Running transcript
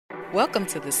Welcome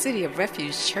to the City of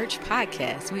Refuge Church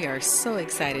podcast. We are so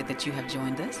excited that you have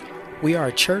joined us. We are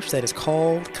a church that is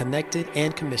called, connected,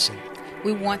 and commissioned.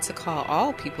 We want to call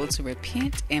all people to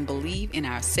repent and believe in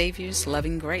our Savior's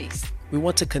loving grace. We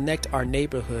want to connect our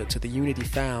neighborhood to the unity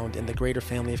found in the greater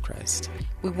family of Christ.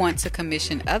 We want to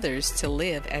commission others to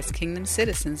live as kingdom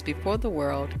citizens before the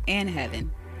world and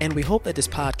heaven. And we hope that this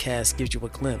podcast gives you a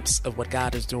glimpse of what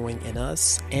God is doing in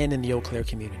us and in the Eau Claire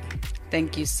community.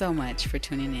 Thank you so much for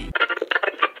tuning in.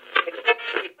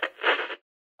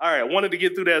 All right, I wanted to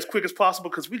get through that as quick as possible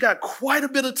because we got quite a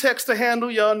bit of text to handle.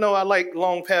 Y'all know I like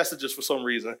long passages for some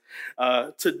reason.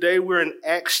 Today we're in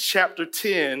Acts chapter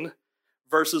 10,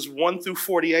 verses 1 through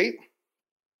 48.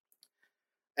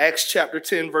 Acts chapter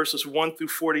 10, verses 1 through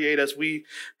 48, as we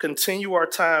continue our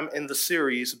time in the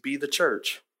series, Be the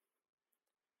Church.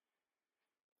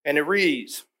 And it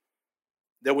reads,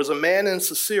 there was a man in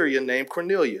Caesarea named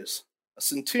Cornelius, a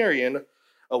centurion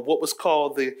of what was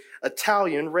called the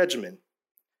Italian regiment.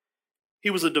 He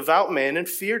was a devout man and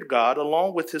feared God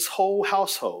along with his whole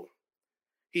household.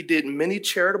 He did many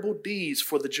charitable deeds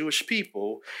for the Jewish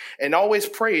people and always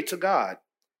prayed to God.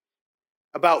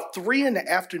 About 3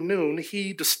 p.m,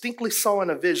 he distinctly saw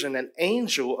in a vision an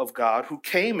angel of God who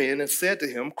came in and said to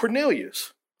him,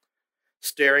 Cornelius.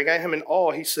 Staring at him in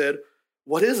awe, he said,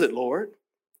 What is it, Lord?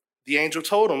 The angel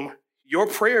told him, Your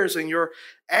prayers and your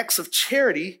acts of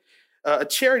charity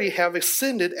have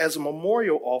ascended as a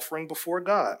memorial offering before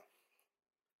God.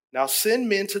 Now send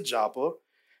men to Joppa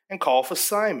and call for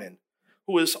Simon,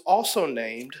 who is also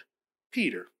named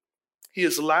Peter. He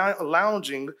is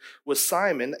lounging with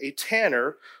Simon, a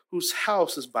tanner whose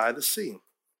house is by the sea.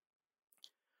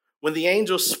 When the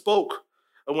angel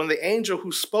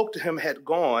who spoke to him had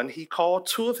gone, he called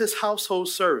 2 of his household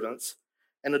servants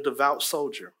and a devout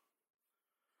soldier,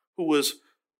 who was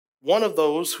one of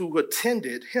those who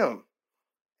attended him.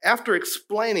 After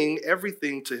explaining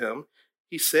everything to him,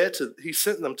 he sent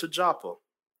them to Joppa.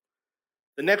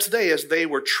 The next day, as they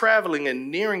were traveling and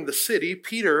nearing the city,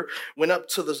 Peter went up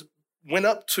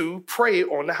to pray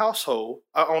on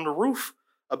the roof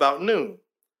about noon.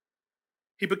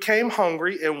 He became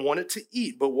hungry and wanted to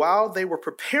eat, but while they were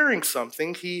preparing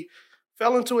something, he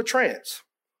fell into a trance.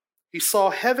 He saw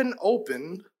heaven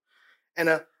opened and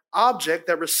an object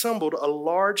that resembled a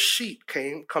large sheet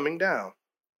coming down.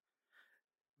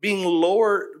 Being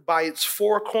lowered by its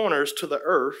 4 corners to the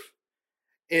earth,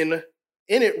 in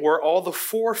it were all the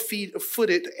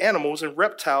 4-footed animals and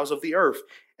reptiles of the earth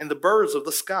and the birds of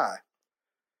the sky.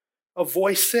 A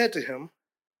voice said to him,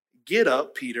 Get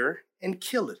up, Peter, and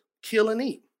kill and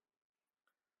eat.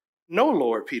 No,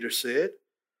 Lord, Peter said,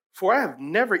 for I have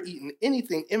never eaten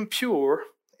anything impure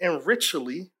and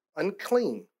ritually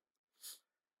unclean.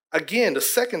 Again, the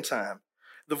second time,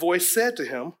 the voice said to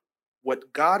him,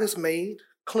 What God has made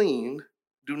clean,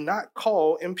 do not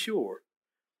call impure.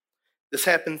 This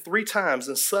happened 3 times,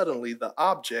 and suddenly the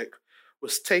object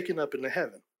was taken up into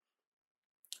heaven.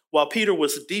 While Peter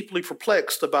was deeply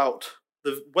perplexed about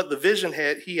what the vision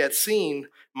he had seen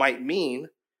might mean,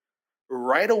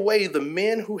 right away the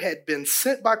men who had been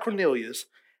sent by Cornelius,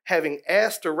 having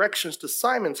asked directions to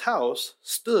Simon's house,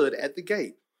 stood at the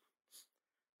gate.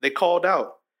 They called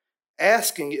out,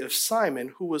 asking if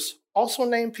Simon, who was also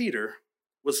named Peter,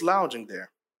 was lounging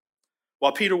there.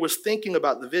 While Peter was thinking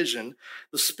about the vision,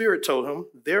 the Spirit told him,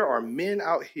 There are men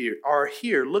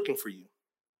here looking for you.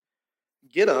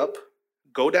 Get up,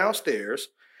 go downstairs,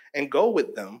 and go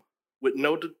with them with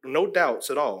no doubts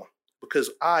at all,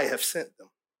 because I have sent them.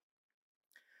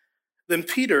 Then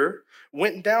Peter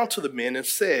went down to the men and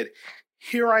said,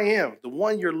 Here I am, the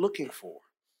one you're looking for.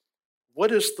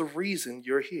 What is the reason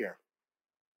you're here?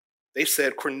 They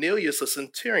said, Cornelius, a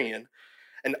centurion,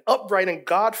 an upright and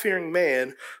God-fearing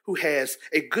man who has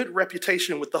a good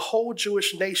reputation with the whole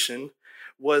Jewish nation,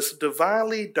 was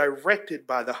divinely directed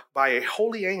by a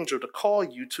holy angel to call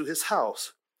you to his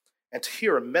house and to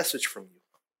hear a message from you.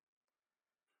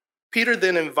 Peter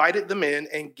then invited them in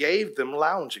and gave them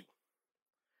lounging.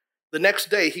 The next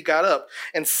day he got up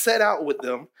and set out with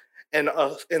them, and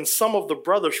some of the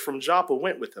brothers from Joppa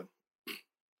went with him.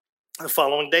 The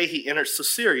following day he entered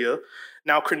Caesarea.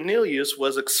 Now Cornelius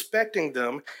was expecting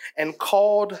them and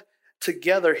called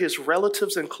together his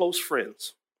relatives and close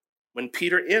friends. When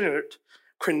Peter entered,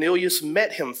 Cornelius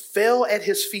met him, fell at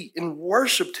his feet, and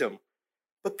worshipped him.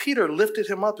 But Peter lifted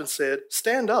him up and said,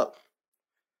 Stand up.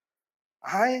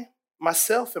 I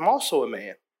myself am also a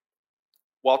man.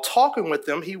 While talking with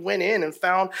them, he went in and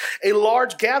found a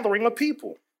large gathering of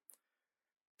people.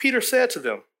 Peter said to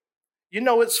them, You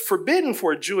know, it's forbidden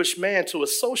for a Jewish man to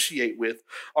associate with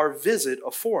or visit a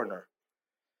foreigner.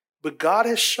 But God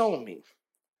has shown me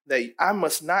that I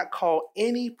must not call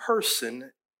any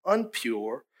person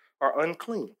impure or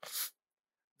unclean.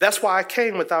 That's why I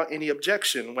came without any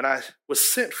objection when I was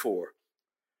sent for.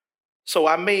 So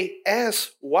I may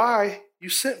ask why you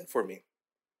sent for me.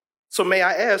 So may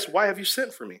I ask, why have you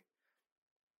sent for me?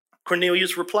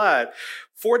 Cornelius replied,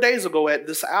 4 days ago at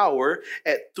this hour,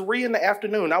 at 3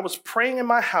 p.m, I was praying in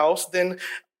my house. Then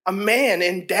a man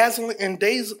in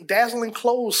dazzling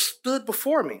clothes stood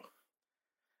before me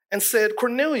and said,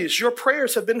 Cornelius, your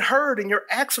prayers have been heard and your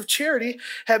acts of charity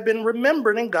have been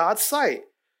remembered in God's sight.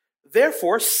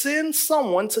 Therefore, send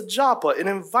someone to Joppa and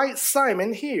invite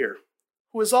Simon here,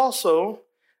 who is also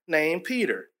named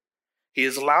Peter. He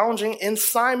is lounging in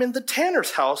Simon the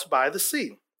tanner's house by the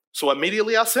sea. So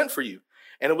immediately I sent for you,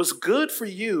 and it was good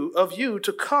of you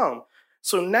to come.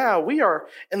 So now we are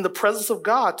in the presence of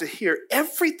God to hear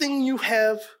everything you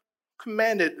have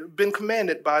been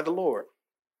commanded by the Lord.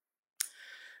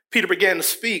 Peter began to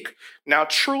speak. Now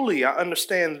truly I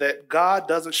understand that God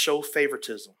doesn't show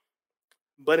favoritism,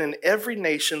 but in every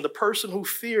nation the person who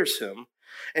fears him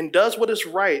and does what is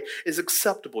right is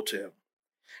acceptable to him.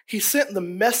 He sent the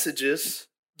message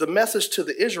to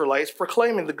the Israelites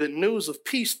proclaiming the good news of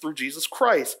peace through Jesus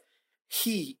Christ.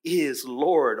 He is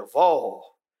Lord of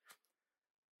all.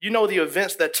 You know the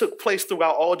events that took place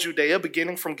throughout all Judea,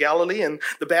 beginning from Galilee and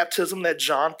the baptism that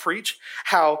John preached,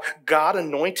 how God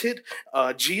anointed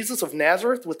Jesus of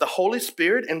Nazareth with the Holy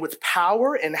Spirit and with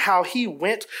power, and how he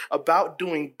went about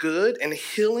doing good and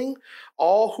healing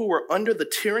all who were under the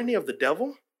tyranny of the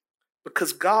devil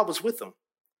because God was with him.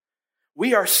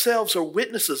 We ourselves are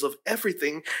witnesses of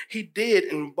everything he did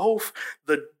in both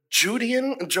the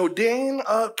Judean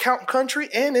country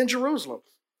and in Jerusalem.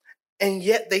 And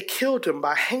yet they killed him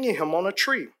by hanging him on a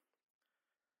tree.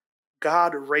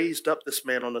 God raised up this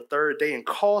man on the third day and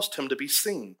caused him to be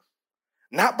seen,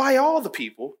 not by all the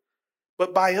people,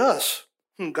 but by us,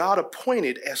 whom God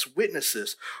appointed as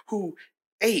witnesses, who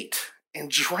ate and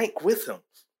drank with him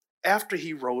after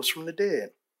he rose from the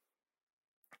dead.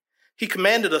 He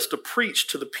commanded us to preach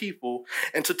to the people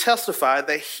and to testify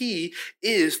that he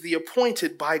is the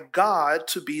appointed by God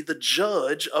to be the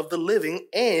judge of the living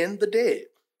and the dead.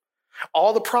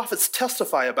 All the prophets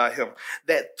testify about him,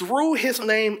 that through his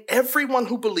name, everyone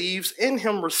who believes in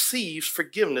him receives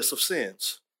forgiveness of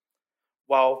sins.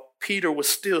 While Peter was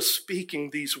still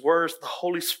speaking these words, the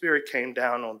Holy Spirit came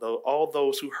down on all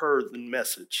those who heard the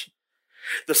message.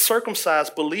 The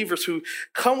circumcised believers who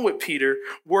come with Peter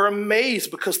were amazed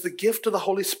because the gift of the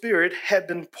Holy Spirit had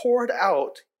been poured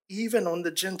out even on the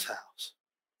Gentiles.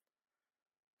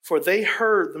 For they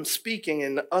heard them speaking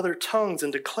in other tongues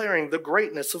and declaring the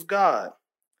greatness of God.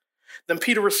 Then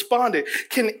Peter responded,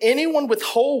 can anyone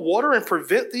withhold water and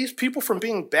prevent these people from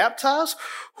being baptized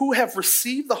who have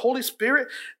received the Holy Spirit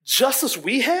just as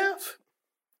we have?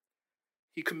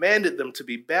 He commanded them to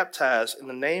be baptized in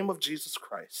the name of Jesus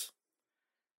Christ.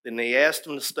 Then they asked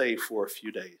him to stay for a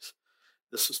few days.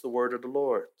 This is the word of the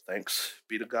Lord. Thanks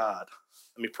be to God.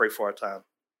 Let me pray for our time.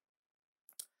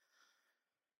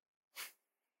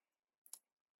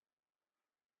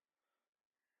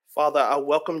 Father, I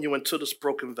welcome you into this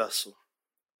broken vessel.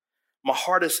 My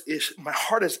heart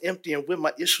is empty, and with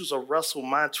my issues of wrestle,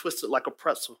 mind twisted like a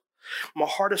pretzel. My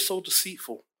heart is so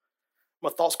deceitful. My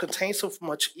thoughts contain so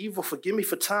much evil. Forgive me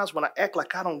for times when I act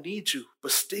like I don't need you,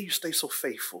 but still you stay so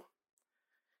faithful.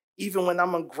 Even when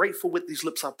I'm ungrateful, with these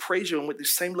lips I praise you, and with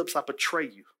these same lips I betray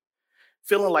you.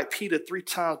 Feeling like Peter 3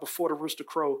 times before the rooster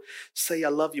crow, say I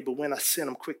love you, but when I sin,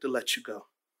 I'm quick to let you go.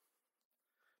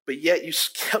 But yet you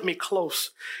kept me close.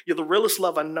 You're the realest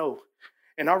love I know.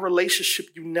 In our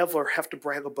relationship, you never have to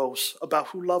brag or boast about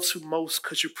who loves who most,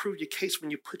 because you prove your case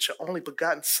when you put your only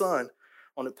begotten son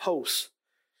on the post.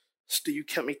 Still, you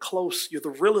kept me close. You're the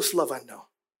realest love I know.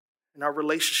 In our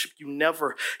relationship, you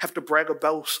never have to brag or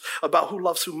boast about who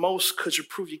loves who most, because you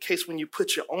prove your case when you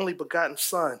put your only begotten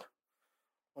son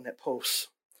on that post.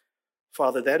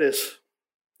 Father, that is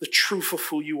the truth of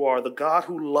who you are, the God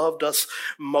who loved us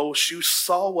most. You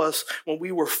saw us when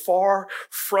we were far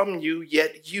from you,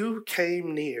 yet you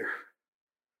came near.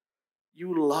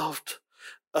 You loved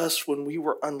us when we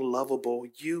were unlovable.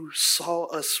 You saw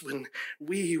us when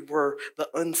we were the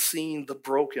unseen, the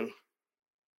broken,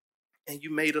 and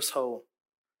you made us whole.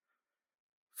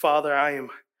 Father, I am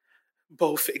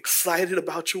both excited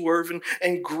about your word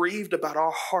and grieved about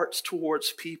our hearts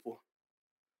towards people.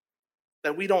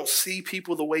 That we don't see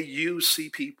people the way you see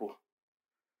people.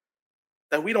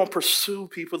 That we don't pursue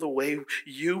people the way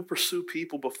you pursue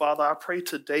people. But Father, I pray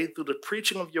today through the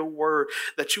preaching of your word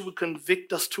that you would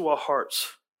convict us to our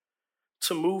hearts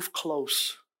to move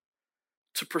close,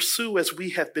 to pursue as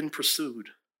we have been pursued,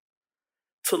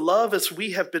 to love as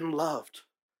we have been loved,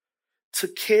 to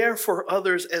care for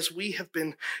others as we have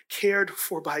been cared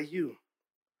for by you.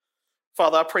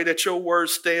 Father, I pray that your word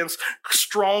stands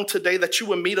strong today, that you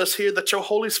would meet us here, that your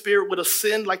Holy Spirit would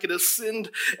ascend like it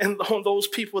ascended on those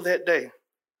people that day,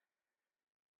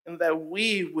 and that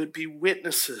we would be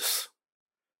witnesses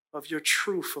of your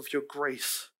truth, of your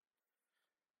grace,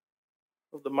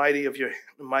 of the mighty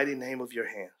name of your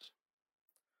hands.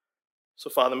 So,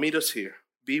 Father, meet us here.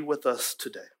 Be with us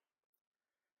today.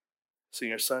 It's in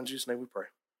your Son, Jesus' name we pray.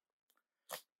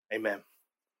 Amen.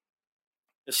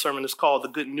 This sermon is called The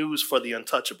Good News for the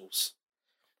Untouchables.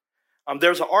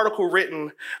 There's an article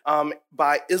written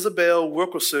by Isabel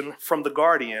Wilkerson from The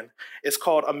Guardian. It's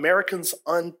called Americans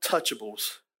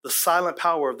Untouchables, the Silent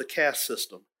Power of the Caste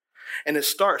System. And it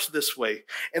starts this way.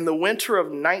 In the winter of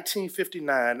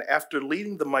 1959, after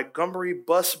leading the Montgomery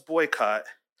bus boycott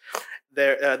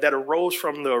that arose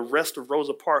from the arrest of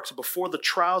Rosa Parks before the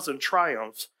trials and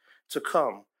triumphs to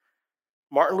come,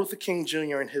 Martin Luther King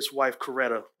Jr. and his wife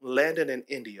Coretta landed in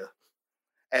India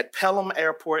at Pelham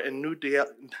Airport in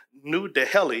New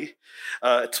Delhi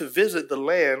to visit the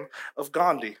land of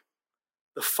Gandhi,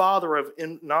 the father of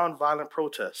nonviolent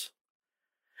protests.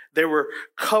 They were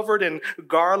covered in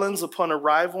garlands upon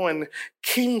arrival, and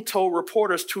King told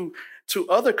reporters, to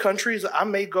other countries, I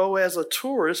may go as a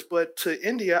tourist, but to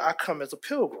India, I come as a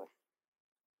pilgrim.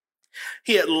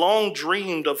 He had long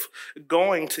dreamed of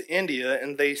going to India,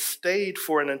 and they stayed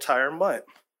for an entire month.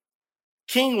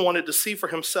 King wanted to see for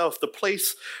himself the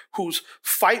place whose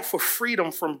fight for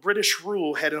freedom from British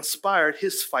rule had inspired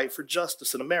his fight for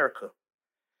justice in America.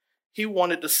 He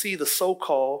wanted to see the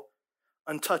so-called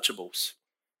untouchables,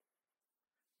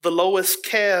 the lowest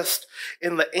caste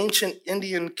in the ancient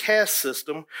Indian caste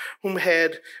system, whom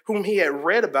he had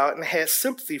read about and had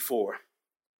sympathy for,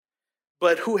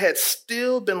 but who had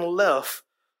still been left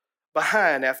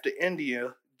behind after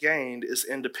India gained its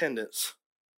independence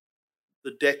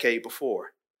the decade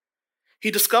before. He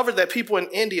discovered that people in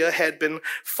India had been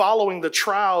following the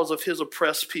trials of his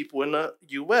oppressed people in the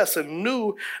U.S. and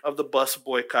knew of the bus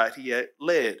boycott he had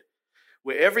led.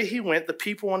 Wherever he went, the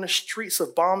people on the streets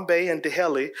of Bombay and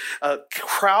Delhi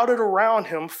crowded around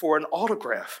him for an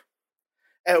autograph.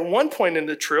 At one point in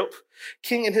the trip,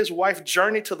 King and his wife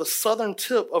journeyed to the southern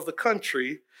tip of the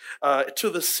country, to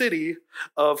the city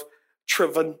of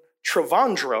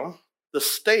Trivandrum, the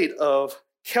state of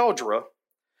Kerala,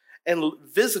 and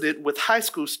visited with high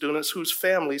school students whose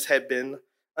families had been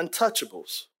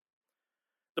untouchables.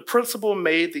 The principal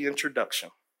made the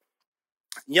introduction.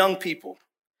 Young people,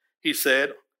 he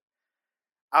said,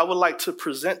 I would like to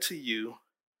present to you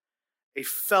a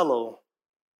fellow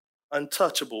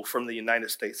untouchable from the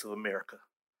United States of America.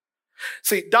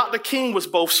 See, Dr. King was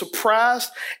both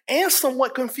surprised and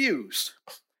somewhat confused.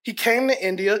 He came to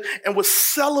India and was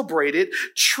celebrated,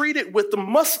 treated with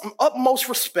the utmost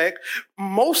respect,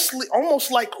 mostly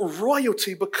almost like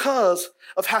royalty because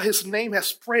of how his name has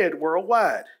spread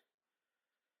worldwide.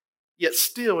 Yet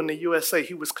still in the USA,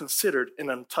 he was considered an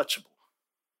untouchable.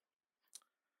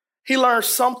 He learned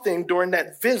something during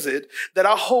that visit that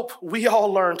I hope we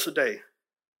all learn today.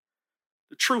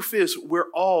 The truth is, we're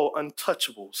all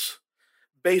untouchables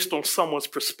based on someone's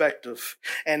perspective.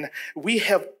 And we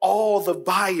have all the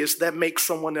bias that makes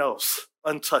someone else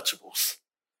untouchables.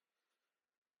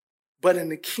 But in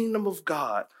the kingdom of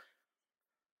God,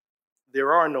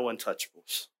 there are no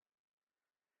untouchables.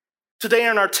 Today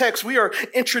in our text, we are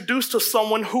introduced to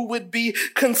someone who would be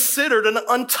considered an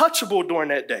untouchable during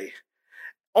that day.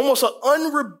 Almost an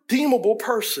unredeemable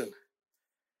person.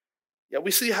 Yet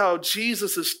we see how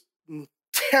Jesus is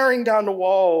tearing down the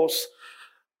walls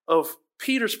of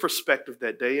Peter's perspective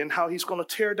that day and how he's going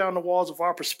to tear down the walls of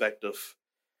our perspective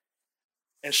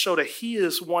and show that he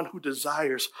is one who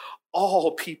desires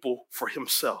all people for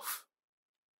himself.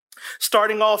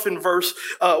 Starting off in verse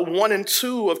 1 and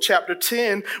 2 of chapter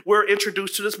 10, we're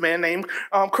introduced to this man named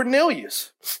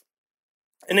Cornelius.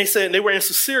 And they said they were in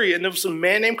Caesarea, and there was a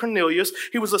man named Cornelius.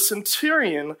 He was a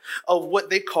centurion of what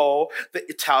they call the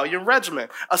Italian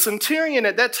regiment. A centurion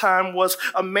at that time was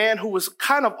a man who was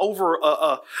kind of over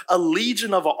a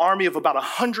legion of an army of about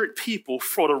 100 people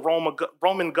for the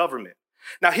Roman government.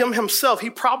 Now, himself, he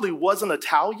probably wasn't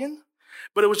Italian,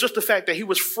 but it was just the fact that he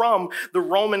was from the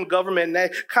Roman government and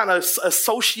they kind of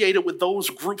associated with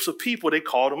those groups of people.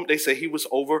 They said he was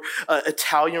over an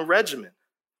Italian regiment.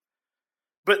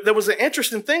 But there was an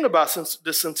interesting thing about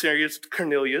the centurion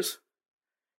Cornelius.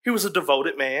 He was a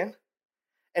devoted man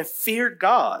and feared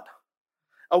God.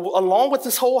 along with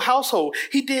his whole household.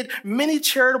 He did many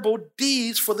charitable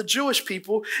deeds for the Jewish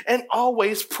people and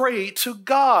always prayed to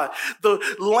God. The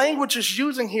language is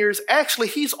using here is actually,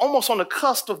 he's almost on the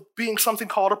cusp of being something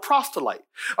called a proselyte.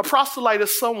 A proselyte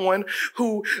is someone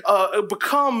who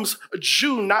becomes a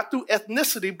Jew not through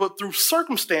ethnicity, but through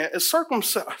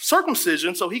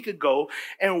circumcision, so he could go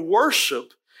and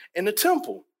worship in the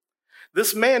temple.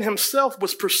 This man himself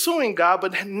was pursuing God,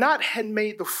 but had not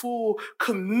made the full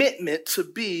commitment to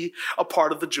be a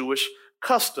part of the Jewish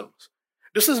customs.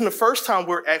 This isn't the first time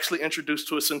we're actually introduced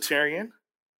to a centurion.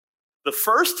 The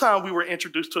first time we were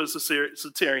introduced to a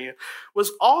centurion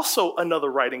was also another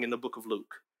writing in the book of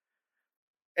Luke.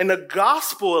 In the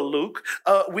Gospel of Luke,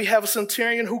 we have a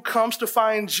centurion who comes to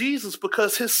find Jesus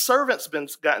because his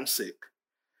servant's gotten sick.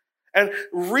 And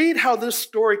read how this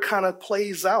story kind of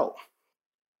plays out.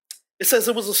 It says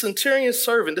it was a centurion's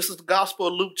servant. This is the Gospel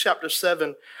of Luke chapter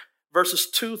 7, verses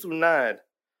 2 through 9.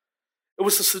 It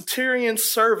was a centurion's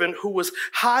servant who was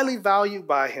highly valued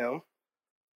by him,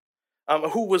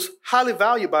 was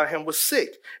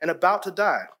sick and about to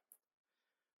die.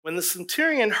 When the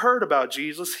centurion heard about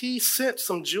Jesus, he sent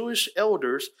some Jewish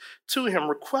elders to him,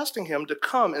 requesting him to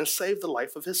come and save the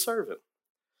life of his servant.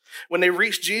 When they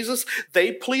reached Jesus,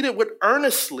 they pleaded with him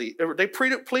earnestly,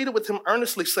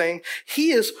 saying,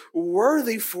 "He is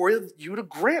worthy for you to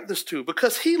grant this to,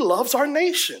 because he loves our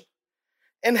nation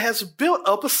and has built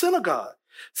up a synagogue."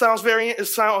 It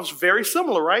sounds very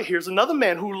similar, right? Here's another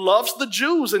man who loves the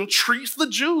Jews and treats the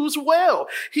Jews well.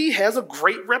 He has a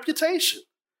great reputation.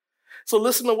 So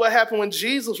listen to what happened when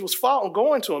Jesus was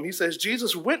going to him. He says,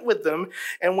 Jesus went with them,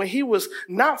 and when he was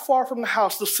not far from the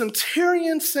house, the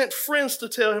centurion sent friends to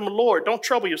tell him, "Lord, don't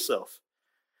trouble yourself,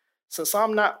 since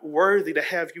I'm not worthy to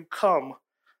have you come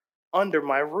under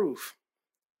my roof.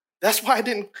 That's why I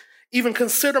didn't even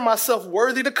consider myself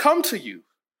worthy to come to you.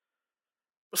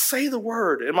 But say the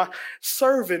word, and my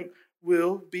servant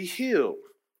will be healed.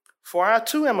 For I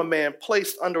too am a man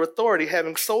placed under authority,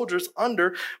 having soldiers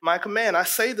under my command. I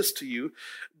say this to you,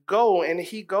 go, and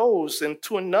he goes, and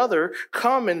to another,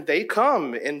 come, and they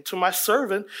come, and to my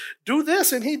servant, do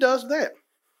this, and he does that."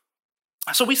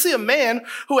 So we see a man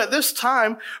who at this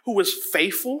time, who was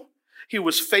faithful. He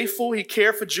was faithful. He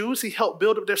cared for Jews. He helped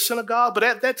build up their synagogue. But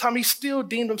at that time, he still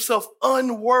deemed himself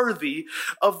unworthy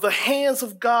of the hands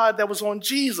of God that was on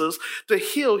Jesus to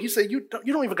heal. He said, you don't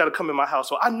even got to come in my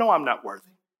house. I know I'm not worthy.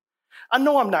 I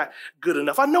know I'm not good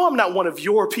enough. I know I'm not one of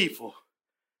your people.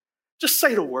 Just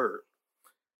say the word.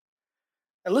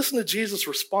 And listen to Jesus'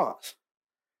 response.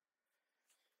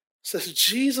 It says,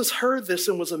 Jesus heard this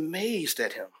and was amazed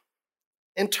at him,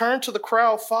 and turned to the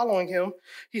crowd following him.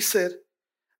 He said,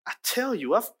 "I tell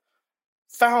you, I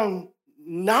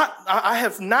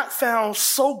have not found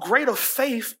so great a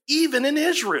faith even in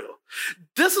Israel."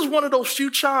 This is one of those few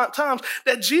times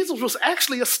that Jesus was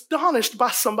actually astonished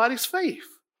by somebody's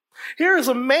faith. Here is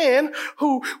a man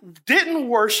who didn't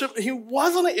worship. He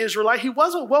wasn't an Israelite. He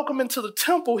wasn't welcome into the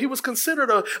temple. He was considered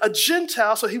a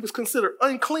Gentile, so he was considered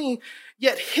unclean.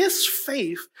 Yet his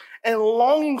faith and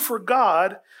longing for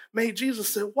God made Jesus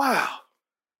say, wow,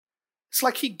 it's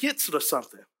like he gets it or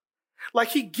something. Like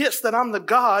he gets that I'm the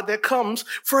God that comes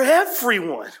for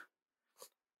everyone.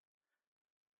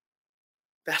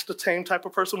 That's the same type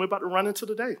of person we're about to run into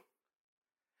today.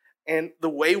 And the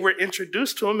way we're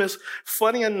introduced to him is,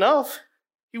 funny enough,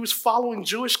 he was following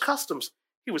Jewish customs.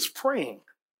 He was praying.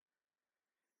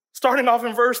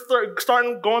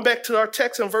 Going back to our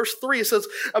text in verse 3, it says,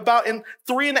 about in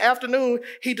 3 in the afternoon,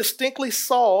 he distinctly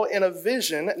saw in a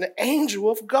vision an angel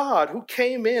of God who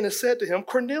came in and said to him,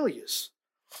 "Cornelius."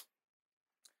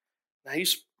 Now,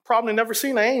 he's probably never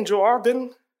seen an angel or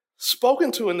been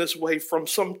spoken to in this way from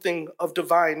something of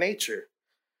divine nature.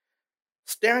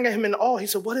 Staring at him in awe, he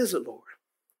said, "What is it, Lord?"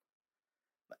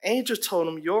 The angel told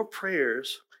him, "Your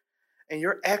prayers and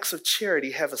your acts of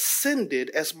charity have ascended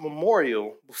as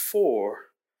memorial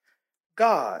before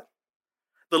God."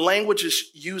 The language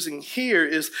is using here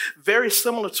is very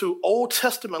similar to Old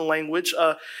Testament language.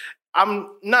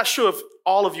 I'm not sure if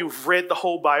all of you have read the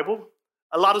whole Bible.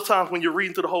 A lot of times when you're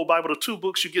reading through the whole Bible, the two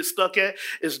books you get stuck at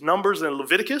is Numbers and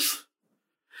Leviticus.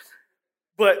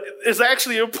 But it's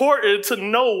actually important to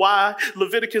know why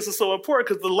Leviticus is so important,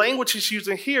 because the language he's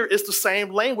using here is the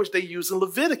same language they use in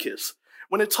Leviticus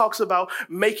when it talks about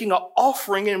making an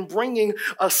offering and bringing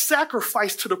a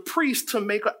sacrifice to the priest to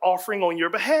make an offering on your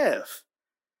behalf.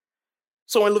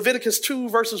 So in Leviticus 2,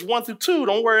 verses 1 through 2,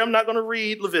 don't worry, I'm not going to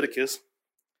read Leviticus.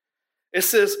 It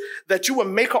says that you would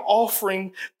make an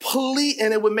offering,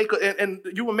 and it would make and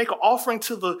you would make an offering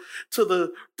to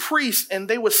the priest, and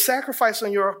they would sacrifice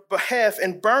on your behalf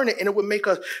and burn it, and it would make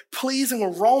a pleasing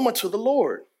aroma to the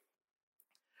Lord.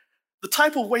 The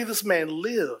type of way this man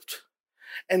lived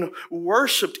and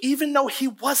worshiped, even though he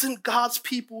wasn't God's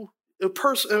people, a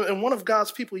person, and one of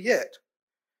God's people yet,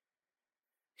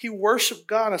 he worshiped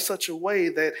God in such a way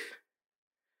that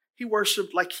he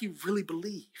worshiped like he really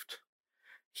believed.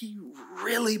 He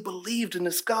really believed in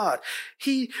this God.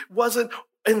 He wasn't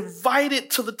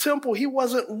invited to the temple. He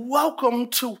wasn't welcome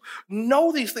to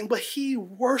know these things, but he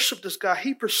worshiped this God.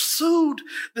 He pursued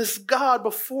this God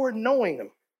before knowing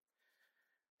him.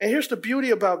 And here's the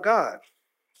beauty about God.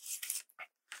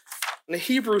 In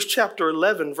Hebrews chapter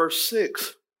 11, verse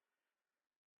 6,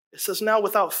 it says, now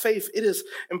without faith, it is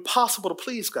impossible to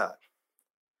please God,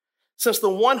 since the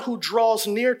one who draws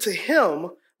near to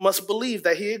him must believe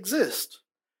that he exists.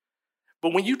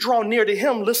 But when you draw near to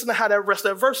him, listen to how that rest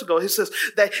of that verse goes. It says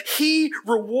that he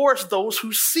rewards those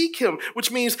who seek him,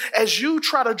 which means as you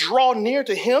try to draw near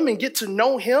to him and get to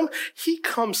know him, he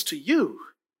comes to you.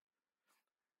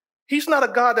 He's not a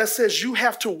God that says you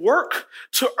have to work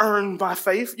to earn my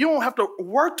faith. You don't have to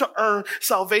work to earn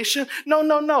salvation.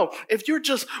 No. If you're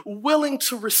just willing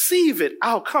to receive it,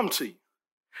 I'll come to you.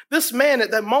 This man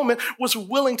at that moment was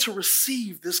willing to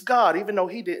receive this God, even though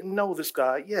he didn't know this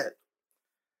God yet.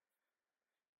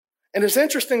 And it's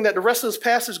interesting that the rest of this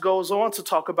passage goes on to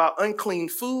talk about unclean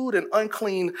food and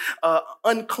unclean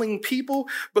people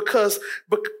because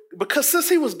since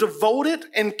he was devoted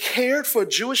and cared for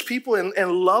Jewish people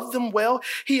and loved them well,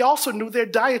 he also knew their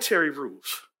dietary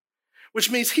rules, which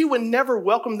means he would never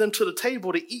welcome them to the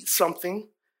table to eat something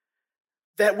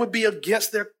that would be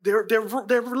against their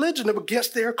religion,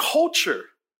 against their culture.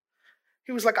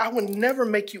 He was like, I would never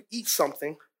make you eat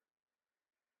something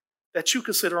that you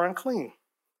consider unclean.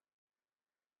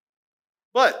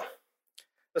 But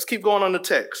let's keep going on the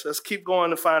text. Let's keep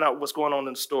going to find out what's going on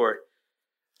in the story.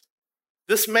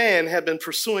 This man had been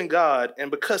pursuing God,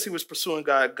 and because he was pursuing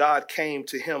God, God came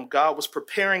to him. God was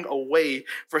preparing a way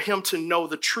for him to know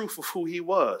the truth of who he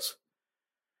was.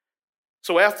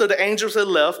 So after the angels had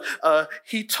left,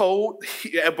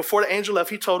 before the angel left,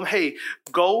 he told him, hey,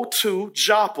 go to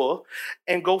Joppa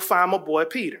and go find my boy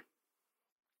Peter.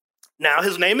 Now,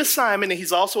 his name is Simon, and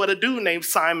he's also at a dude named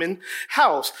Simon's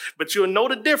house. But you'll know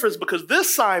the difference because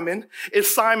this Simon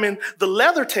is Simon the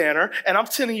leather tanner, and I'm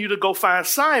telling you to go find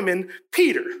Simon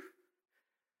Peter.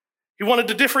 He wanted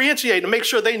to differentiate to make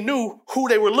sure they knew who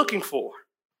they were looking for.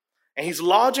 And he's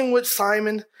lodging with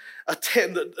Simon a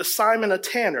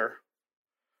tanner,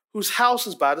 whose house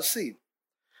is by the sea.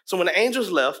 So when the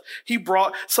angels left, he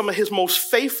brought some of his most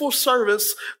faithful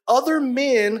servants, other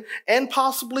men and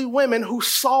possibly women who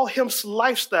saw his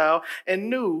lifestyle and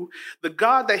knew the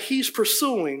God that he's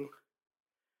pursuing,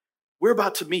 we're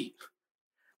about to meet.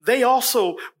 They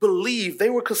also believed, they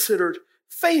were considered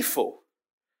faithful.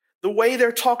 The way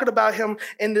they're talking about him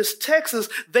in this text is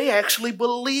they actually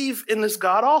believe in this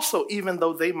God also, even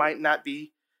though they might not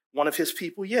be one of his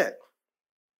people yet.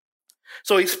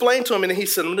 So he explained to him, and he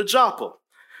sent him to Joppa.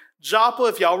 Joppa,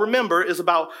 if y'all remember, is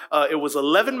about, it was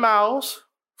 11 miles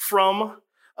from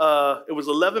Lada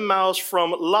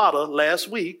last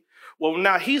week. Well,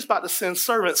 now he's about to send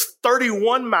servants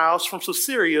 31 miles from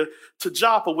Caesarea to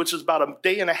Joppa, which is about a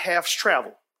day and a half's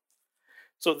travel.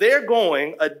 So they're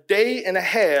going a day and a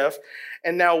half.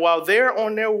 And now while they're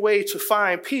on their way to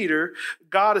find Peter,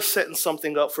 God is setting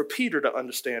something up for Peter to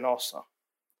understand also.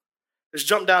 Let's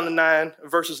jump down to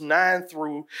verses 9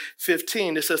 through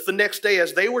 15. It says, the next day,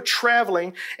 as they were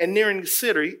traveling and nearing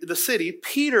the city,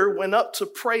 Peter went up to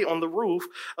pray on the roof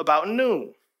about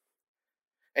noon.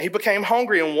 And he became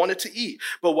hungry and wanted to eat.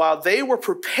 But while they were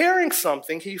preparing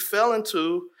something, he fell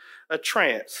into a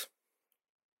trance.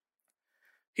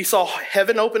 He saw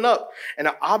heaven open up and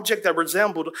an object that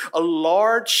resembled a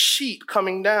large sheet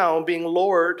coming down, being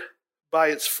lowered by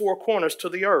its four corners to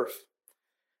the earth.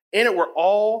 In it were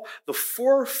all the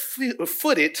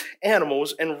four-footed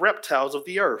animals and reptiles of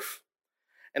the earth,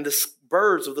 and the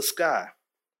birds of the sky.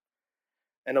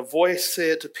 And a voice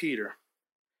said to Peter,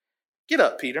 get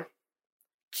up, Peter,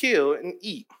 kill and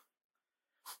eat.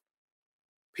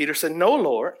 Peter said, no,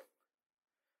 Lord,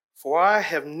 for I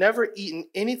have never eaten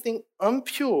anything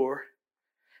impure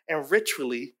and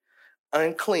ritually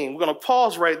unclean. We're going to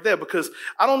pause right there because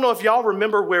I don't know if y'all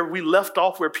remember where we left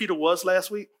off, where Peter was last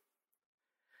week.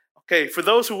 Okay, for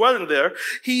those who weren't there,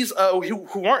 who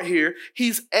weren't here,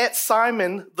 he's at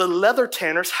Simon the leather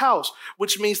tanner's house,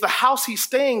 which means the house he's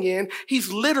staying in,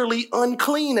 he's literally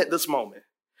unclean at this moment.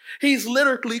 He's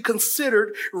literally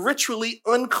considered ritually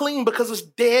unclean because there's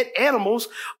dead animals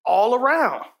all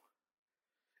around.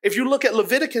 If you look at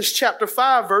Leviticus chapter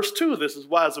 5, verse 2, this is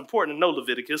why it's important to know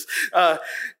Leviticus.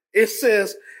 It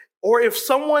says, or if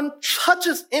someone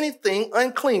touches anything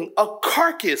unclean, a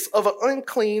carcass of an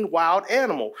unclean wild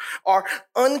animal, or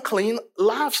unclean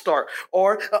livestock,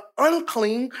 or an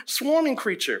unclean swarming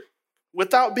creature,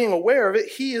 without being aware of it,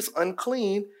 he is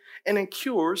unclean and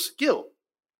incurs guilt.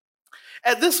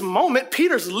 At this moment,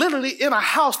 Peter's literally in a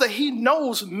house that he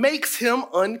knows makes him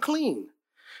unclean,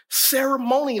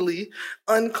 ceremonially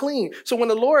unclean. So when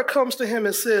the Lord comes to him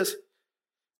and says,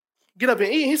 get up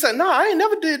and eat, he said, no, I ain't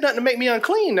never did nothing to make me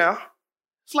unclean now.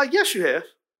 It's like, yes, you have.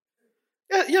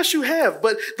 Yes, you have.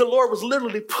 But the Lord was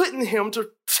literally putting him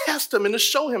to test him and to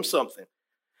show him something.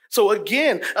 So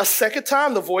again, a second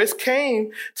time, the voice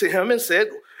came to him and said,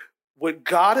 what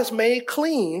God has made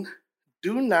clean,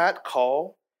 do not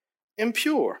call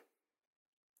impure.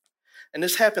 And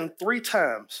this happened 3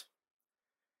 times.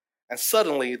 And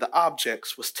suddenly the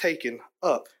objects was taken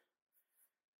up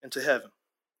into heaven.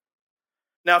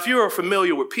 Now, if you are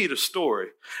familiar with Peter's story,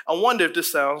 I wonder if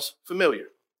this sounds familiar.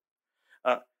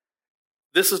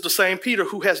 This is the same Peter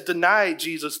who has denied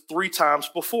Jesus 3 times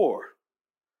before.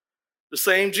 The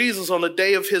same Jesus on the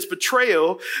day of his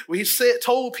betrayal, where he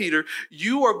told Peter,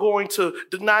 you are going to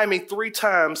deny me 3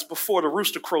 times before the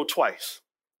rooster crowed twice.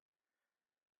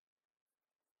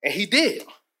 And he did.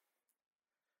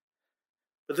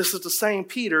 But this is the same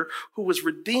Peter who was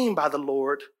redeemed by the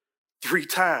Lord 3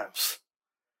 times.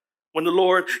 When the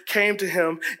Lord came to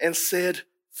him and said,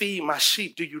 feed my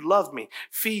sheep, do you love me?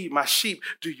 Feed my sheep,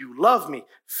 do you love me?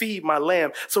 Feed my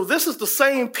lamb. So this is the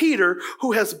same Peter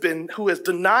who has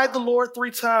denied the Lord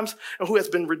 3 times and who has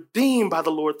been redeemed by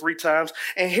the Lord 3 times.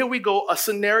 And here we go, a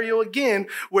scenario again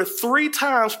where 3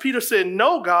 times Peter said,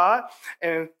 no, God.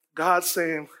 And God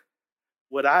saying,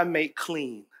 what I make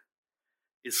clean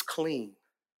is clean.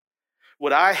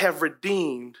 What I have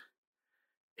redeemed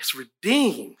is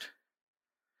redeemed.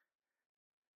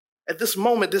 At this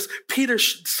moment,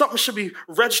 something should be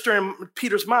registering in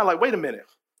Peter's mind like, wait a minute,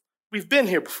 we've been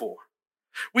here before.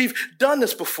 We've done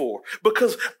this before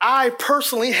because I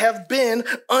personally have been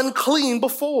unclean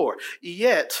before.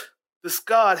 Yet, this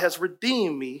God has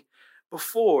redeemed me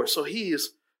before. So he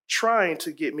is trying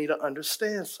to get me to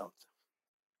understand something.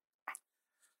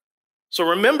 So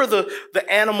remember the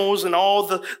animals and all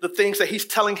the things that he's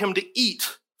telling him to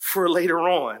eat for later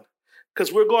on,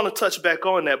 because we're going to touch back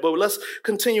on that. But let's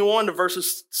continue on to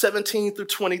verses 17 through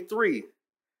 23.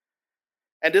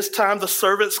 And this time the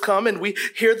servants come and we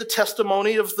hear the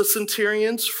testimony of the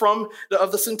centurion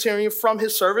from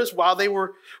his servants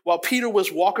while Peter was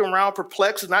walking around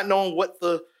perplexed, not knowing what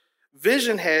the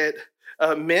vision had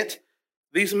meant.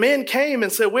 These men came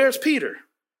and said, where's Peter?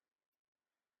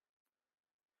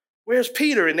 Where's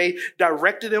Peter? And they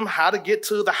directed him how to get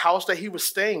to the house that he was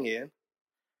staying in.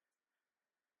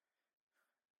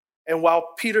 And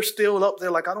while Peter's still up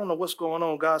there, like, I don't know what's going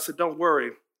on, God said, don't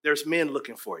worry, there's men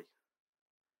looking for you.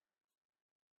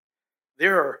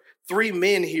 There are 3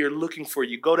 men here looking for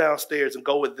you. Go downstairs and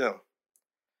go with them.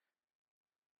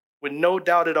 With no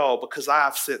doubt at all, because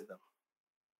I've sent them.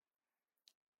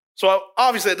 So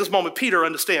obviously at this moment, Peter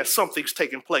understands something's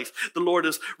taking place. The Lord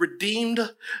has redeemed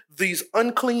these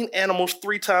unclean animals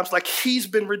 3 times, like he's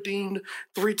been redeemed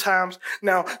 3 times.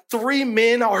 Now, 3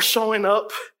 men are showing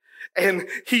up and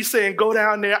he's saying, go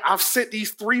down there. I've sent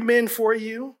these 3 men for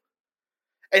you.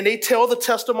 And they tell the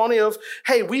testimony of,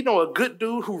 hey, we know a good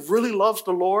dude who really loves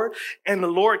the Lord. And the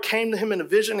Lord came to him in a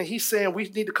vision and he's saying, we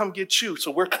need to come get you.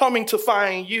 So we're coming to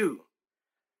find you.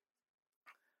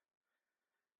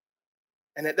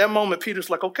 And at that moment, Peter's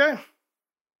like, okay,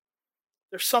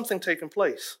 there's something taking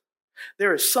place.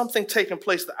 There is something taking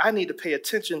place that I need to pay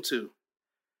attention to.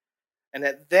 And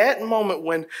at that moment,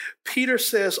 when Peter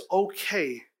says,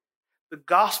 okay, the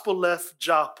gospel left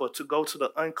Joppa to go to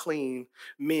the unclean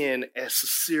men at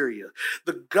Caesarea.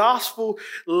 The gospel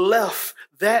left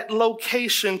that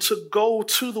location to go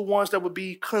to the ones that would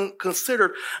be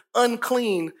considered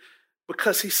unclean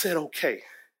because he said, okay.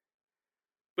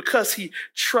 Because he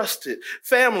trusted.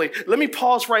 Family, let me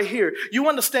pause right here. You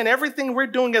understand everything we're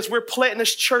doing as we're planting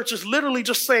this church is literally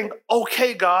just saying,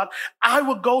 okay, God, I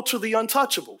will go to the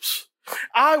untouchables.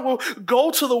 I will go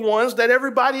to the ones that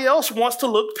everybody else wants to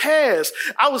look past.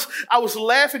 I was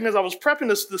laughing as I was prepping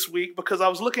this week because I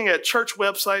was looking at church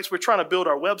websites. We're trying to build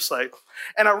our website.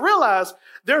 And I realized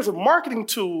there's a marketing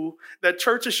tool that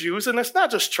churches use, and it's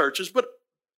not just churches, but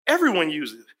everyone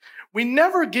uses it, We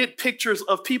never get pictures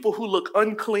of people who look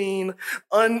unclean,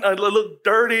 look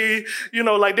dirty,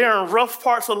 like they're in rough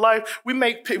parts of life. We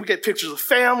get pictures of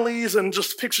families and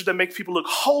just pictures that make people look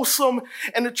wholesome.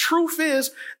 And the truth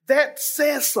is, that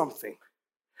says something.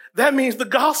 That means the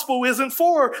gospel isn't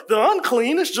for the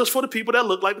unclean. It's just for the people that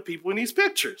look like the people in these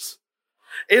pictures.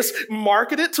 It's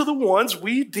marketed to the ones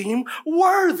we deem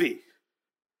worthy.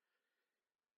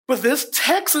 But this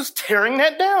text is tearing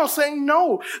that down, saying,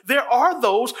 no, there are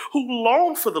those who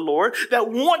long for the Lord, that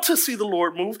want to see the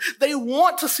Lord move. They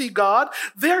want to see God.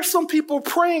 There are some people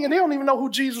praying and they don't even know who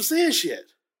Jesus is yet.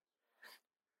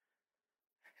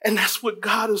 And that's what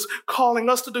God is calling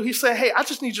us to do. He's saying, hey, I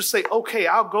just need you to say, okay,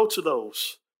 I'll go to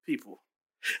those people.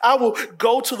 I will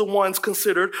go to the ones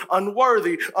considered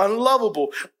unworthy, unlovable,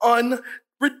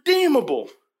 unredeemable,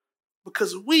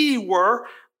 because we were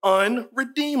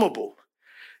unredeemable.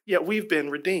 Yet we've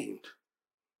been redeemed.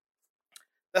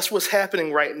 That's what's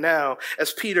happening right now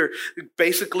as Peter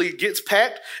basically gets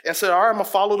packed and said, all right, I'm going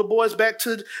to follow the boys back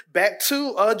to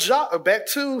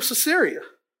Caesarea.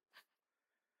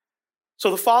 So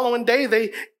the following day,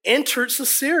 they entered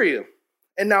Caesarea.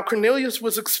 And now Cornelius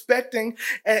was expecting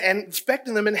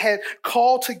them and had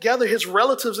called together his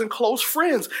relatives and close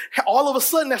friends. All of a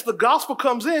sudden, as the gospel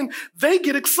comes in, they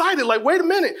get excited. Like, wait a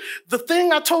minute, the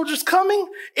thing I told you is coming,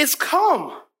 it's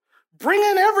come. Bring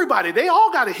in everybody. They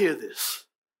all got to hear this.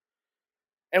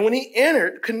 And when he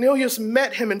entered, Cornelius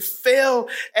met him and fell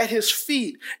at his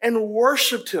feet and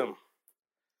worshiped him.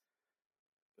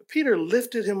 But Peter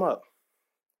lifted him up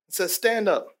and said, stand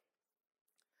up.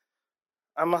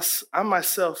 I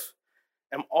myself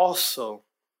am also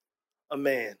a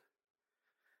man.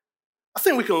 I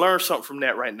think we can learn something from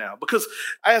that right now, because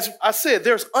as I said,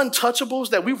 there's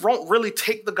untouchables that we won't really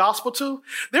take the gospel to.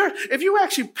 If you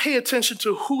actually pay attention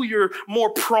to who you're more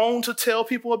prone to tell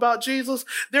people about Jesus,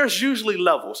 there's usually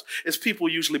levels. It's people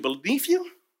usually beneath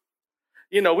you.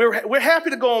 We're happy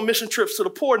to go on mission trips to the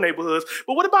poor neighborhoods,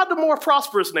 but what about the more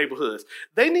prosperous neighborhoods?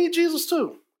 They need Jesus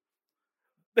too.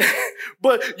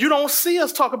 But you don't see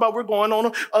us talk about we're going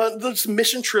on those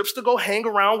mission trips to go hang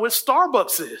around where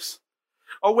Starbucks is,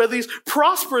 or where these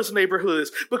prosperous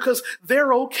neighborhoods, because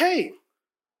they're okay.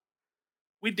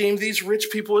 We deem these rich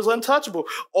people as untouchable.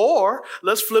 Or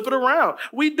let's flip it around.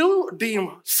 We do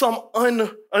deem some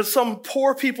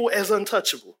poor people as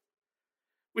untouchable.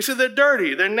 We say they're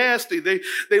dirty, they're nasty,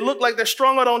 they look like they're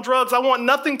strung out on drugs. I want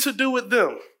nothing to do with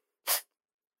them.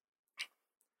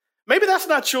 Maybe that's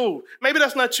not you.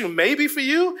 Maybe for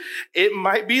you, it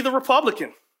might be the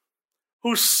Republican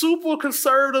who's super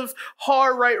conservative,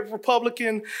 hard right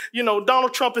Republican.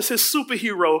 Donald Trump is his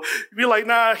superhero. You'd be like,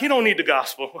 nah, he don't need the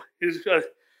gospel.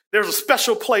 There's a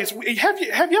special place. Have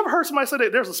you ever heard somebody say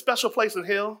that there's a special place in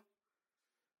hell?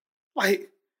 Like,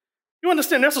 you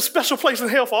understand there's a special place in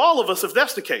hell for all of us if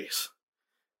that's the case.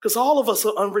 Because all of us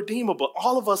are unredeemable.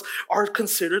 All of us are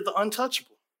considered the untouchable.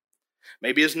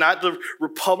 Maybe it's not the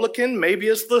Republican. Maybe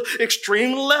it's the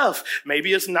extreme left.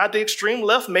 Maybe it's not the extreme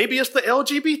left. Maybe it's the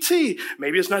LGBT.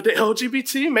 Maybe it's not the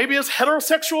LGBT. Maybe it's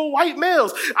heterosexual white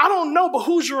males. I don't know, but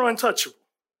who's your untouchable?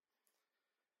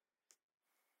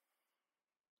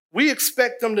 We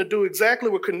expect them to do exactly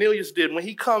what Cornelius did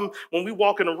when we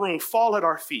walk in a room, fall at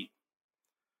our feet.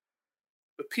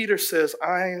 But Peter says,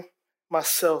 I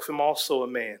myself am also a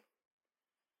man.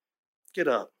 Get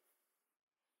up.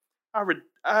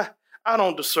 I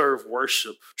don't deserve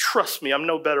worship. Trust me, I'm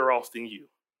no better off than you.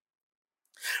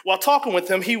 While talking with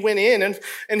him, he went in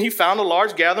and he found a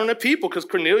large gathering of people, because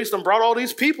Cornelius done brought all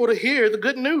these people to hear the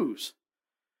good news.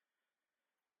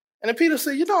 And then Peter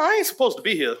said, I ain't supposed to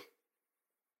be here.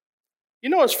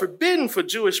 It's forbidden for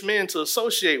Jewish men to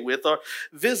associate with or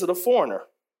visit a foreigner.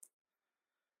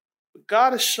 But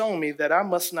God has shown me that I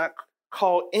must not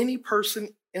call any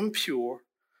person impure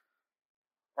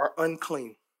or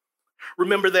unclean.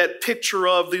 Remember that picture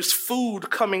of this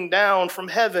food coming down from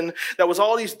heaven that was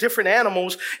all these different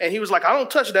animals, and he was like, I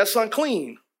don't touch it, that's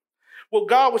unclean. What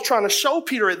God was trying to show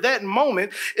Peter at that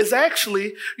moment is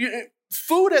actually,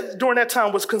 food during that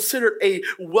time was considered a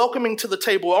welcoming to the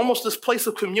table, almost this place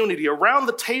of community. Around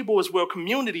the table is where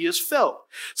community is felt.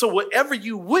 So whatever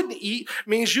you wouldn't eat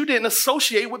means you didn't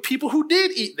associate with people who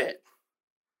did eat that.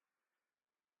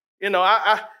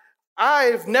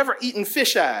 I've never eaten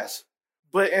fish eyes.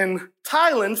 But in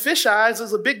Thailand, fish eyes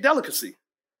is a big delicacy.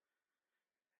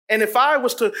 And if I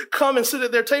was to come and sit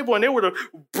at their table and they were to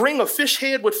bring a fish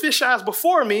head with fish eyes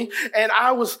before me, and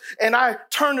I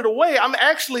turned it away, I'm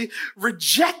actually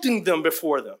rejecting them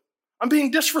before them. I'm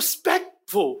being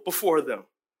disrespectful before them.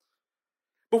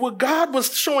 But what God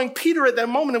was showing Peter at that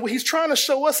moment, and what he's trying to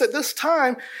show us at this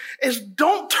time, is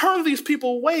don't turn these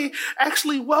people away.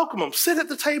 Actually welcome them. Sit at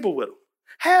the table with them.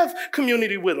 Have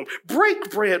community with them.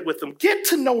 Break bread with them. Get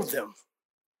to know them.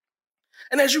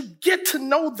 And as you get to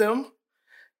know them,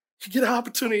 you get an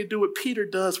opportunity to do what Peter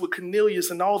does with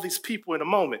Cornelius and all these people in a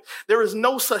moment. There is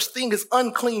no such thing as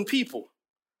unclean people.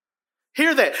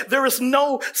 Hear that. There is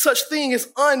no such thing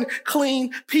as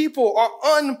unclean people or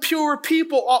unpure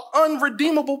people or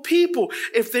unredeemable people.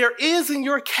 If there is in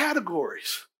your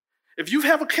categories, if you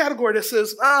have a category that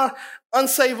says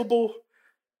unsavable,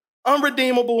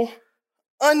 unredeemable,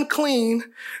 unclean,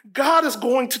 God is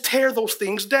going to tear those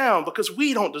things down because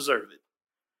we don't deserve it.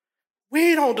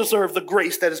 We don't deserve the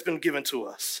grace that has been given to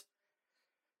us.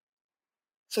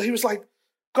 So he was like,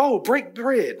 go break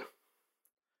bread.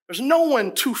 There's no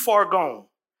one too far gone.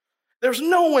 There's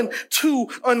no one too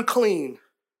unclean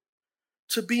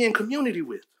to be in community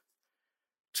with,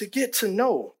 to get to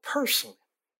know personally.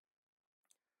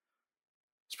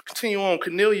 Let's continue on.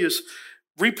 Cornelius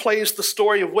replays the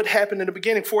story of what happened in the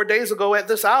beginning 4 days ago at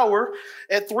this hour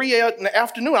at 3 in the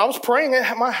afternoon. I was praying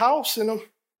at my house and an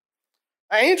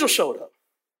angel showed up.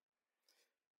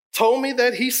 Told me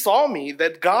that he saw me,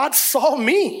 that God saw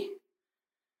me.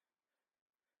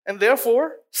 And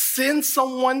therefore, send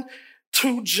someone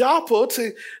to Joppa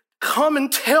to come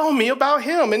and tell me about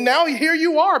him. And now here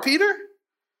you are, Peter.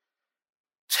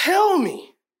 Tell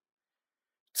me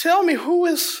who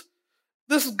is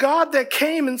this God that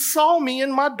came and saw me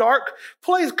in my dark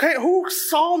place? Who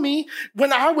saw me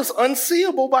when I was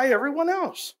unseeable by everyone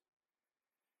else?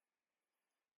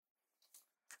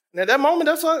 And at that moment,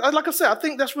 that's like I said, I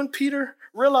think that's when Peter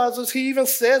realizes, he even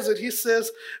says it. He says,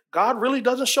 God really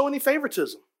doesn't show any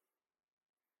favoritism.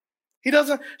 He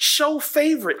doesn't show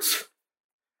favorites.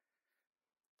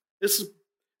 This is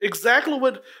exactly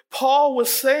what Paul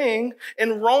was saying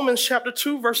in Romans chapter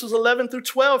 2, verses 11 through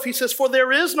 12. He says, for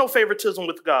there is no favoritism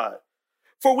with God.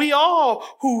 For we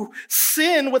all who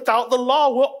sin without the law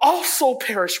will also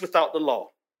perish without the law.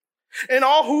 And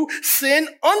all who sin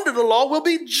under the law will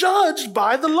be judged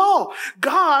by the law.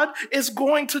 God is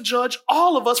going to judge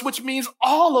all of us, which means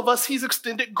all of us he's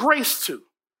extended grace to.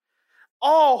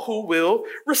 All who will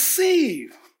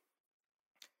receive.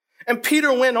 And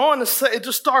Peter went on to say,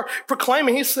 just start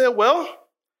proclaiming. He said, well,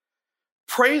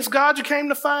 praise God you came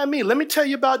to find me. Let me tell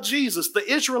you about Jesus, the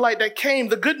Israelite that came,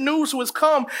 the good news who has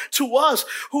come to us,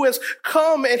 who has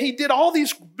come and he did all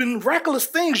these miraculous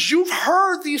things. You've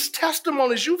heard these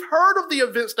testimonies. You've heard of the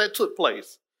events that took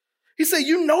place. He said,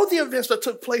 you know the events that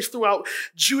took place throughout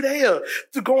Judea,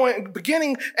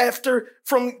 beginning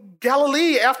from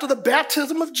Galilee after the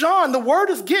baptism of John. The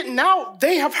word is getting out.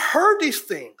 They have heard these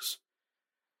things,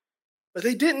 but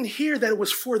they didn't hear that it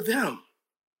was for them.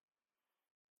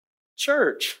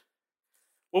 Church,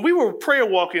 when we were prayer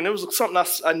walking, it was something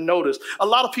I noticed. A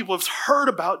lot of people have heard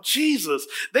about Jesus.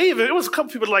 It was a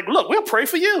couple people like, look, we'll pray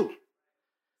for you.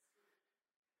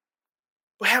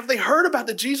 But have they heard about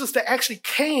the Jesus that actually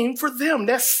came for them,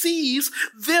 that sees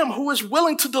them, who is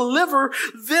willing to deliver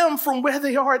them from where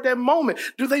they are at that moment?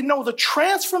 Do they know the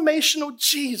transformational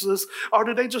Jesus, or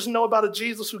do they just know about a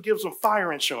Jesus who gives them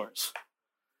fire insurance?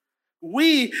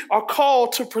 We are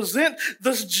called to present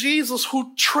this Jesus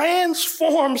who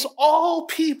transforms all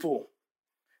people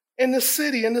in this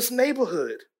city, in this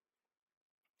neighborhood.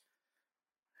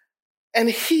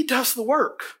 And he does the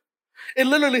work. It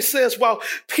literally says, while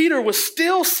Peter was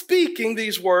still speaking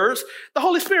these words, the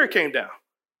Holy Spirit came down.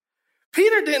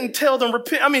 Peter didn't tell them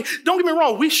repent. I mean, don't get me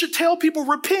wrong. We should tell people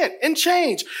repent and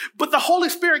change. But the Holy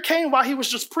Spirit came while he was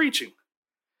just preaching,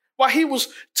 while he was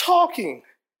talking.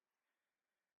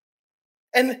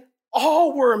 And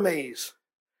all were amazed.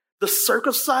 The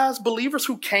circumcised believers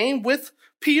who came with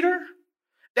Peter,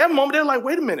 that moment they're like,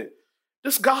 wait a minute.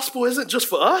 This gospel isn't just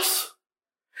for us.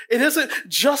 It isn't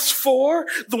just for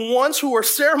the ones who are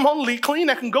ceremonially clean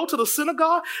that can go to the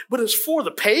synagogue, but it's for the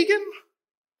pagan.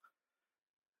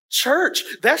 Church,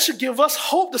 that should give us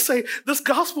hope to say this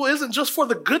gospel isn't just for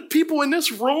the good people in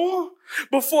this room,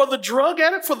 but for the drug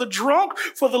addict, for the drunk,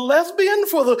 for the lesbian,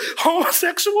 for the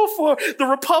homosexual, for the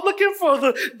Republican, for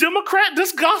the Democrat.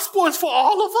 This gospel is for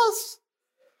all of us.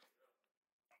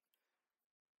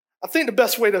 I think the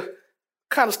best way to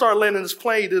kind of start landing this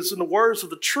plane is in the words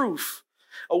of The Truth,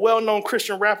 a well-known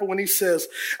Christian rapper, when he says,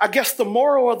 I guess the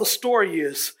moral of the story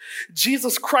is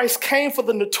Jesus Christ came for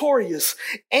the notorious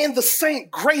and the saint,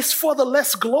 grace for the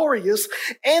less glorious,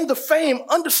 and the fame.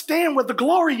 Understand where the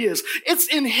glory is. It's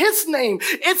in his name.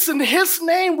 It's in his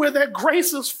name where that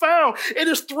grace is found. It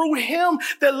is through him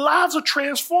that lives are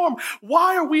transformed.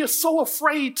 Why are we so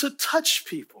afraid to touch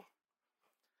people?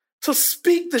 to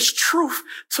speak this truth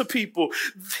to people.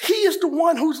 He is the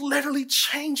one who's literally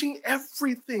changing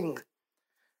everything.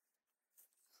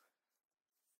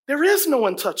 There is no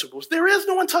untouchables. There is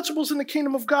no untouchables in the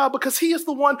kingdom of God because he is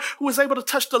the one who is able to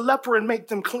touch the leper and make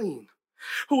them clean,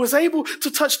 who is able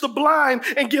to touch the blind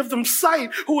and give them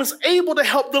sight, who is able to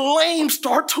help the lame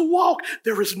start to walk.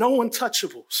 There is no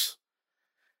untouchables.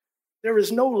 There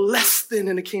is no less than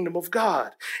in the kingdom of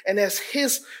God. And as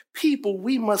his people,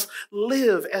 we must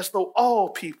live as though all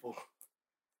people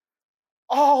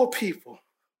are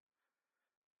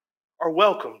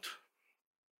welcomed.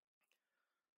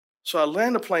 So I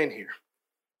land the plane here.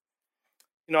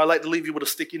 I like to leave you with a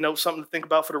sticky note, something to think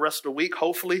about for the rest of the week.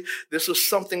 Hopefully, this is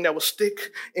something that will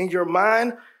stick in your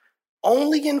mind.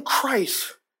 Only in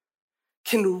Christ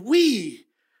can we,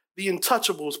 the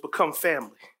untouchables, become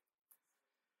family.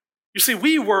 You see,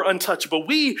 we were untouchable.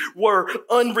 We were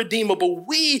unredeemable.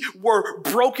 We were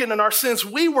broken in our sins.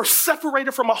 We were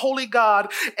separated from a holy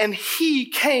God, and he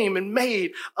came and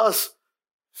made us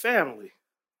family.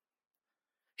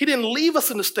 He didn't leave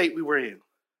us in the state we were in.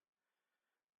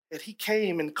 Yet he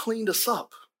came and cleaned us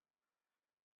up.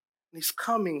 And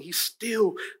he's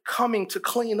still coming to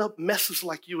clean up messes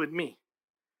like you and me.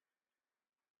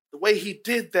 The way he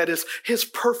did that is his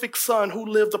perfect son who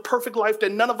lived the perfect life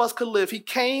that none of us could live. He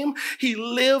came, he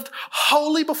lived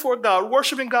holy before God,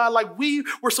 worshiping God like we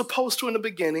were supposed to in the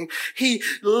beginning. He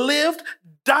lived,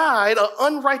 died an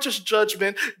unrighteous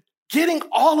judgment, getting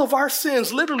all of our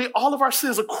sins, literally all of our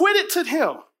sins, acquitted to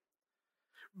him,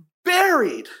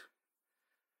 buried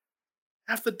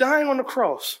after dying on the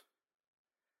cross.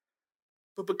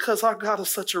 But because our God is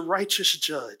such a righteous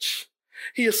judge,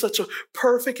 he is such a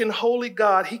perfect and holy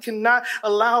God, he cannot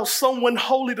allow someone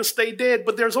holy to stay dead,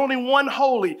 but there's only one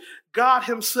holy, God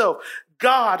himself.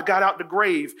 God got out the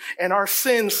grave, and our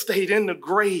sins stayed in the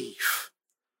grave.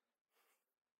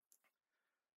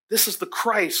 This is the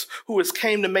Christ who has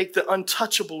came to make the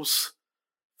untouchables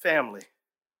family.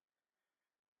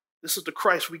 This is the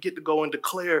Christ we get to go and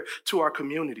declare to our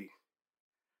community.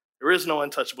 There is no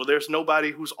untouchable. There's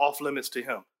nobody who's off limits to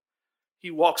him.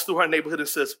 He walks through our neighborhood and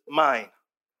says, mine,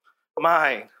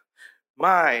 mine,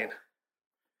 mine.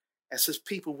 As his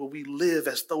people, will we live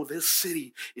as though this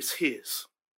city is his?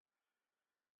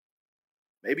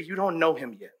 Maybe you don't know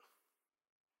him yet.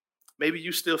 Maybe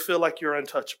you still feel like you're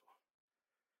untouchable.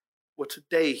 Well,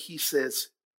 today he says,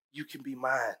 you can be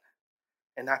mine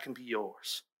and I can be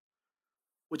yours.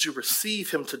 Would you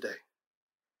receive him today?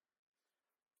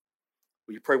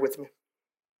 Will you pray with me?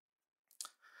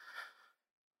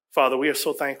 Father, we are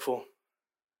so thankful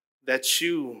that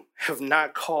you have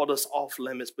not called us off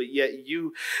limits, but yet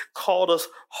you called us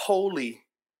holy.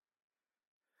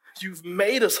 You've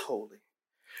made us holy.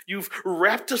 You've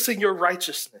wrapped us in your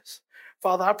righteousness.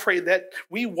 Father, I pray that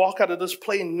we walk out of this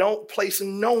place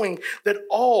knowing that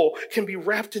all can be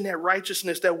wrapped in that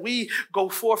righteousness, that we go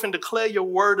forth and declare your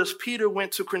word as Peter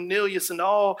went to Cornelius and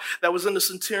all that was in the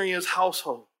centurion's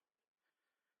household.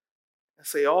 And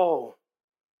say all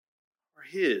are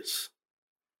his,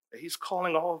 that he's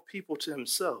calling all people to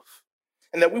himself,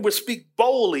 and that we would speak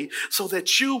boldly so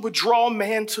that you would draw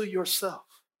man to yourself.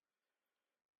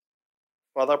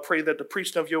 Father, I pray that the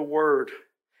preaching of your word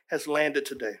has landed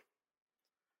today.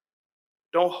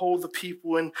 Don't hold the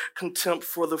people in contempt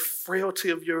for the frailty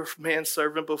of your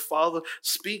manservant, but Father,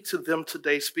 speak to them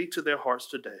today, speak to their hearts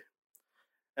today,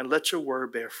 and let your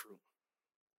word bear fruit.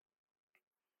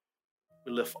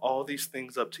 We lift all these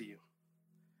things up to you.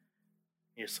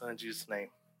 In your son, Jesus' name,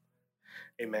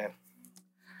 amen.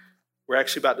 We're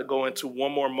actually about to go into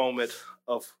one more moment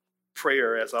of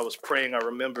prayer. As I was praying, I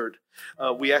remembered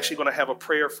we actually going to have a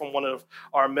prayer from one of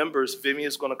our members. Vivian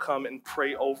is going to come and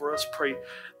pray over us, pray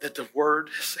that the word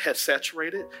has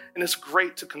saturated. And it's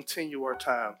great to continue our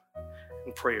time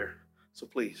in prayer. So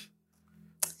please.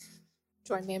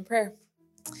 Join me in prayer.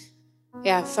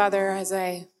 Yeah, Father, as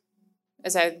I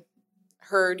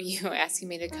heard you asking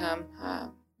me to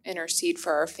come intercede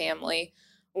for our family,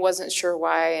 wasn't sure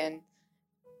why, and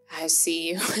I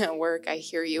see you at work. I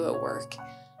hear you at work.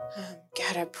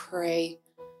 God, I pray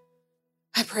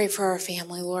for our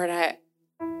family, Lord. I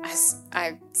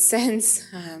sense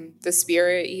the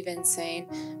Spirit even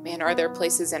saying, man, are there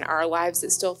places in our lives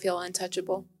that still feel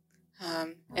untouchable?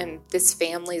 And this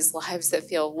family's lives that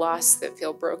feel lost, that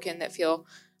feel broken, that feel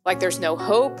like there's no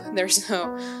hope, there's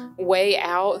no way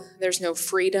out, there's no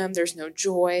freedom, there's no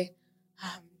joy.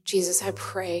 Jesus, I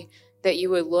pray that you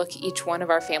would look each one of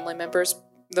our family members,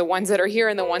 the ones that are here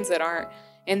and the ones that aren't,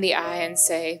 in the eye and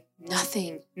say,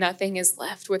 nothing is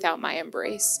left without my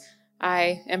embrace.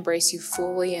 I embrace you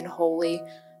fully and wholly.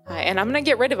 And I'm going to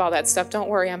get rid of all that stuff. Don't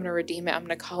worry, I'm going to redeem it. I'm going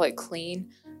to call it clean.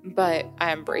 but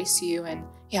I embrace you. And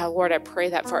yeah, Lord, I pray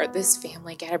that for this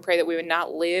family, God, I pray that we would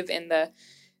not live in the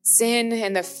sin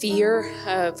and the fear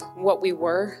of what we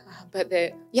were, but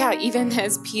that, yeah, even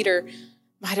as Peter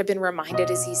might have been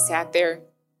reminded as he sat there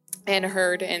and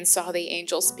heard and saw the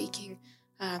angel speaking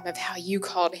of how you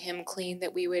called him clean,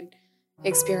 that we would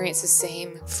experience the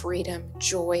same freedom,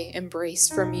 joy, embrace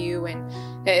from you.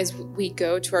 And as we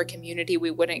go to our community, we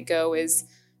wouldn't go as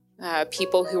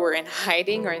people who are in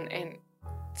hiding or in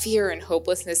fear and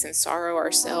hopelessness and sorrow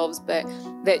ourselves, but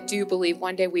that do believe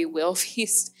one day we will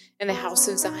feast in the house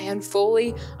of Zion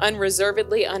fully,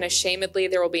 unreservedly, unashamedly.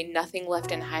 There will be nothing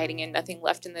left in hiding and nothing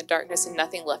left in the darkness and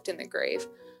nothing left in the grave.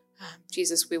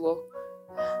 Jesus, we will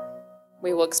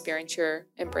experience your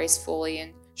embrace fully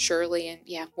and surely. And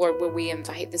yeah, Lord, will we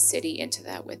invite the city into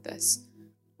that with us?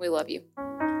 We love you.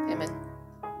 Amen.